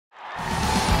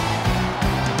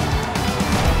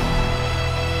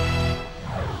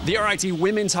The RIT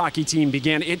women's hockey team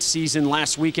began its season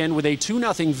last weekend with a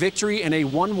 2-0 victory and a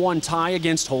 1-1 tie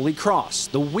against Holy Cross.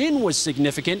 The win was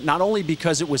significant not only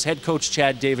because it was head coach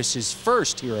Chad Davis's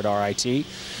first here at RIT,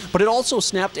 but it also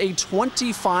snapped a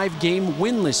 25-game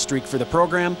winless streak for the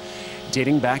program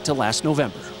dating back to last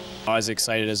November. I was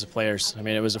excited as the players. I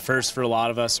mean, it was a first for a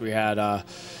lot of us. We had, a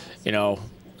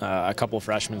couple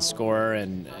freshmen score,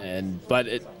 but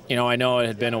I know it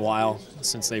had been a while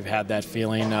since they've had that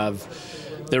feeling of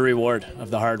the reward of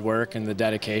the hard work and the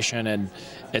dedication, and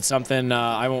it's something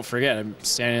I won't forget. I'm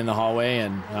standing in the hallway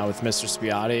and with Mr.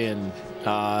 Spiati, and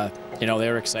they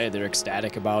were excited. They're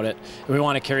ecstatic about it. And we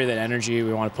want to carry that energy.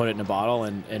 We want to put it in a bottle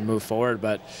and move forward.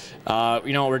 But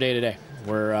we're day to day.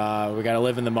 We got to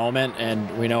live in the moment,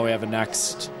 and we know we have a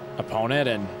next opponent.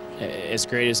 And as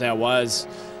great as that was,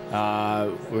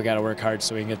 we got to work hard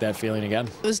so we can get that feeling again.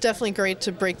 It was definitely great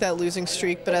to break that losing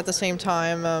streak, but at the same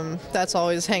time, that's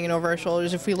always hanging over our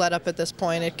shoulders. If we let up at this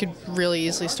point, it could really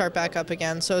easily start back up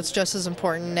again. So it's just as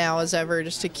important now as ever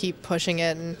just to keep pushing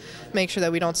it and make sure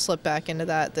that we don't slip back into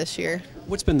that this year.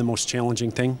 What's been the most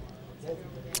challenging thing?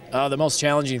 The most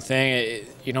challenging thing,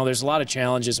 there's a lot of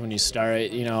challenges when you start.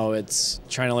 It's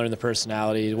trying to learn the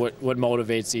personality, what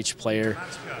motivates each player,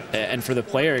 and for the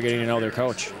player, getting to know their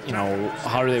coach.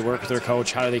 How do they work with their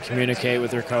coach? How do they communicate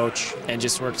with their coach, and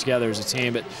just work together as a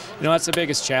team? But that's the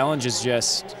biggest challenge, is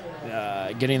just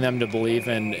getting them to believe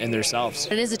in themselves.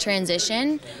 It is a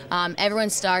transition. Everyone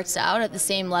starts out at the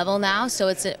same level now, so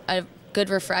it's a good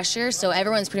refresher. So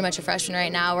everyone's pretty much a freshman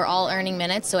right now. We're all earning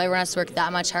minutes, so everyone has to work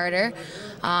that much harder.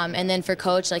 And then for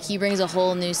coach, he brings a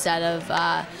whole new set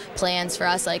of plans for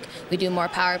us. We do more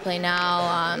power play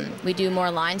now, we do more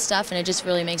line stuff, and it just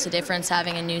really makes a difference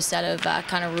having a new set of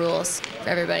kind of rules for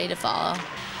everybody to follow.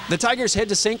 The Tigers head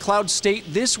to St. Cloud State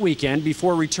this weekend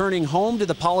before returning home to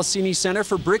the Policini Center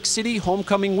for Brick City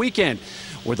Homecoming Weekend,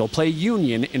 where they'll play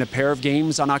Union in a pair of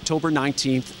games on October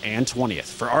 19th and 20th.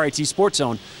 For RIT Sports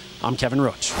Zone, I'm Kevin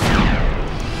Roach.